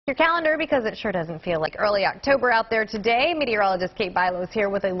Your calendar, because it sure doesn't feel like early October out there today. Meteorologist Kate Bilo is here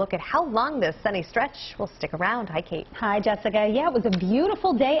with a look at how long this sunny stretch will stick around. Hi, Kate. Hi, Jessica. Yeah, it was a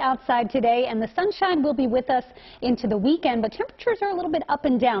beautiful day outside today, and the sunshine will be with us into the weekend, but temperatures are a little bit up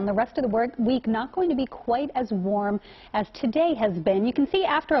and down. The rest of the week not going to be quite as warm as today has been. You can see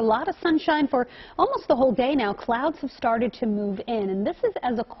after a lot of sunshine for almost the whole day now, clouds have started to move in, and this is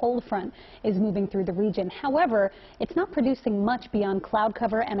as a cold front is moving through the region. However, it's not producing much beyond cloud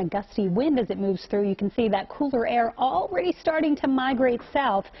cover and a gusty wind as it moves through. You can see that cooler air already starting to migrate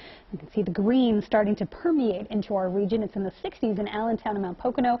south. You can see the green starting to permeate into our region. It's in the 60s in Allentown and Mount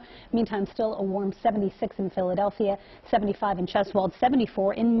Pocono. Meantime, still a warm 76 in Philadelphia, 75 in Cheswold,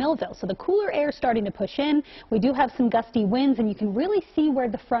 74 in Millville. So the cooler air starting to push in. We do have some gusty winds, and you can really see where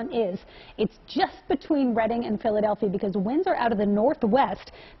the front is. It's just between Reading and Philadelphia because winds are out of the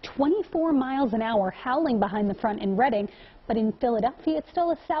northwest, 24 miles an hour, howling behind the front in Reading. But in Philadelphia, it's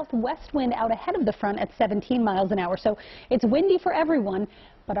still a southwest wind out ahead of the front at 17 miles an hour. So it's windy for everyone.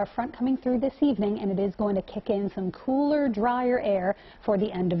 But our front coming through this evening, and it is going to kick in some cooler, drier air for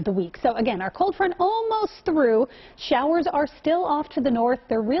the end of the week. So again, our cold front almost through. Showers are still off to the north.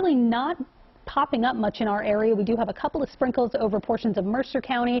 They're really not popping up much in our area. We do have a couple of sprinkles over portions of Mercer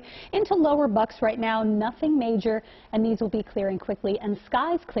County into lower Bucks right now. Nothing major, and these will be clearing quickly, and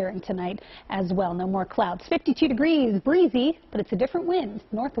skies clearing tonight as well. No more clouds. 52 degrees, breezy, but it's a different wind,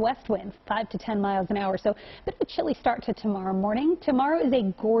 northwest wind, 5 to 10 miles an hour. So a bit of a chilly start to tomorrow morning. Tomorrow is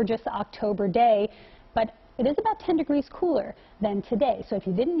a gorgeous October day, but it is about 10 degrees cooler than today. So if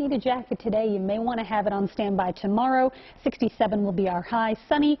you didn't need a jacket today, you may want to have it on standby tomorrow. 67 will be our high.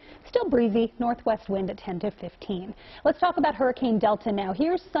 Sunny, still breezy, northwest wind at 10 to 15. Let's talk about Hurricane Delta now.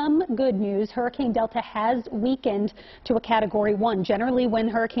 Here's some good news. Hurricane Delta has weakened to a Category 1. Generally, when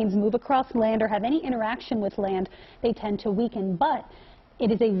hurricanes move across land or have any interaction with land, they tend to weaken. But it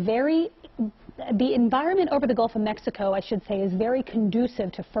is the environment over the Gulf of Mexico, I should say, is very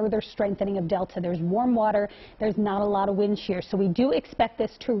conducive to further strengthening of Delta. There's warm water. There's not a lot of wind shear. So we do expect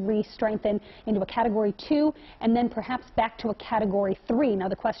this to re-strengthen into a Category 2 and then perhaps back to a Category 3. Now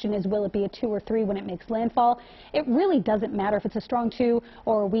the question is, will it be a 2 or 3 when it makes landfall? It really doesn't matter if it's a strong 2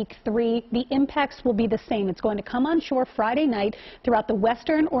 or a weak 3. The impacts will be the same. It's going to come on shore Friday night throughout the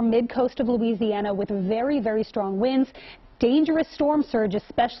western or mid-coast of Louisiana with very, very strong winds. Dangerous storm surge,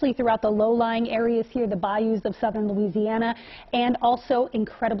 especially throughout the low-lying areas here, the bayous of southern Louisiana, and also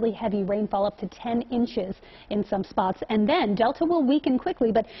incredibly heavy rainfall, up to 10 inches in some spots. And then Delta will weaken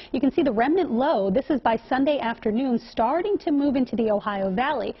quickly, but you can see the remnant low. This is by Sunday afternoon, starting to move into the Ohio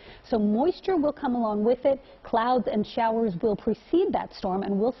Valley. So moisture will come along with it. Clouds and showers will precede that storm,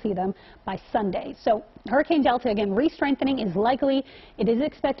 and we'll see them by Sunday. So Hurricane Delta, again, re-strengthening is likely. It is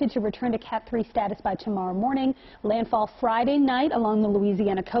expected to return to Cat 3 status by tomorrow morning. Landfall Friday night along the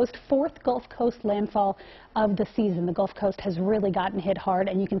Louisiana coast, 4th Gulf Coast landfall of the season. The Gulf Coast has really gotten hit hard,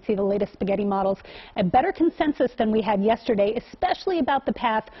 and you can see the latest spaghetti models. A better consensus than we had yesterday, especially about the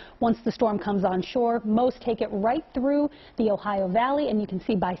path once the storm comes on shore. Most take it right through the Ohio Valley, and you can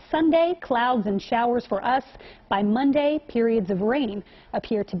see by Sunday, clouds and showers for us. By Monday, periods of rain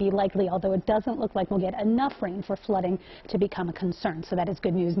appear to be likely, although it doesn't look like we'll get enough rain for flooding to become a concern. So that is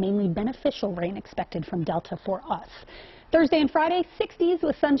good news. Mainly beneficial rain expected from Delta for us. Thursday and Friday, 60s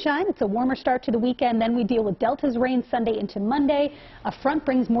with sunshine. It's a warmer start to the weekend. Then we deal with Delta's rain Sunday into Monday. A front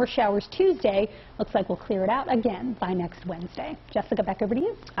brings more showers Tuesday. Looks like we'll clear it out again by next Wednesday. Jessica, back over to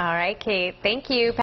you. All right, Kate. Thank you.